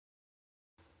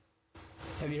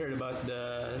Have you heard about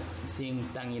the thing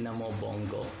Tangina mo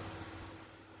Bongo?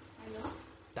 Ano?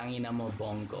 Tangina mo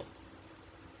Bongo.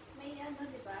 May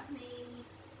di ba? May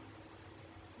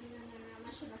naman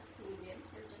siya na student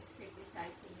for just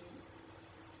criticizing him.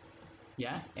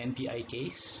 Yeah, NPI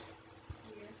case.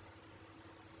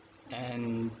 Yeah.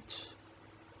 And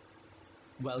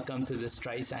welcome to the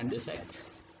Streisand effect.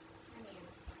 Ano yun?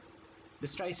 The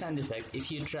Streisand effect,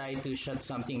 if you try to shut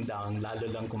something down, lalo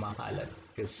lang kumakalat.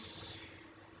 Because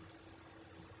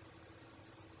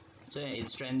so yeah,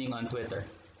 it's trending on Twitter.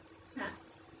 Ha?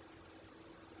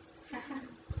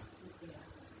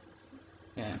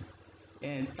 Yeah.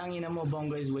 And Tangina mo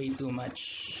Bongo is way too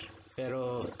much.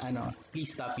 Pero ano,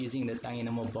 please stop using the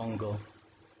Tangina mo Bongo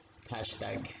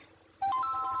hashtag.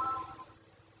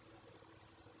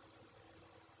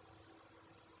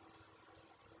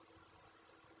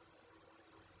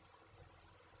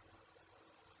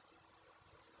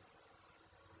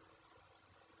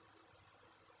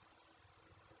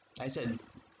 I said,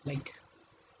 like,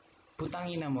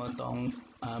 putangina mo tong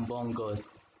Bongo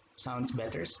sounds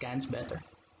better, scans better.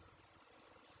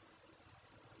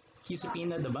 He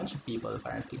subpoenaed a bunch of people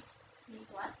apparently.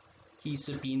 He's what? He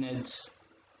subpoenaed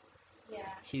Yeah.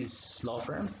 his law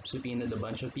firm, subpoenaed a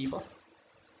bunch of people.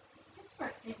 Just for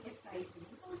criticizing.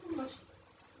 How much?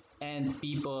 And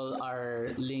people are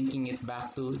linking it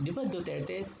back to, di ba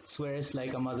Duterte swears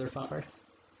like a motherfucker?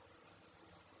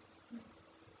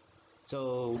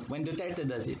 So when Duterte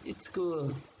does it, it's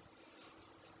cool.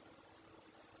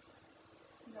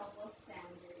 Double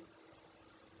standards.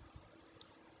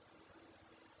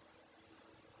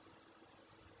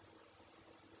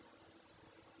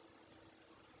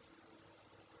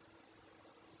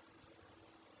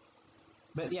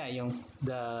 But yeah,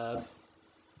 the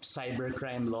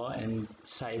cybercrime law and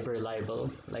cyber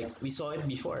libel, like we saw it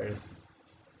before.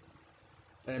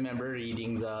 I remember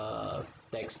reading the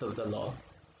text of the law.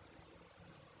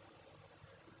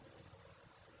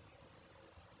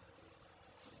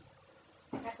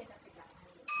 Teka.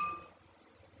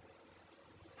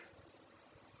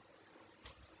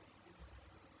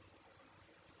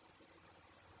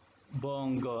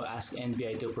 Bongo asked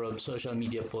NBI to probe social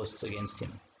media posts against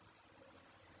him.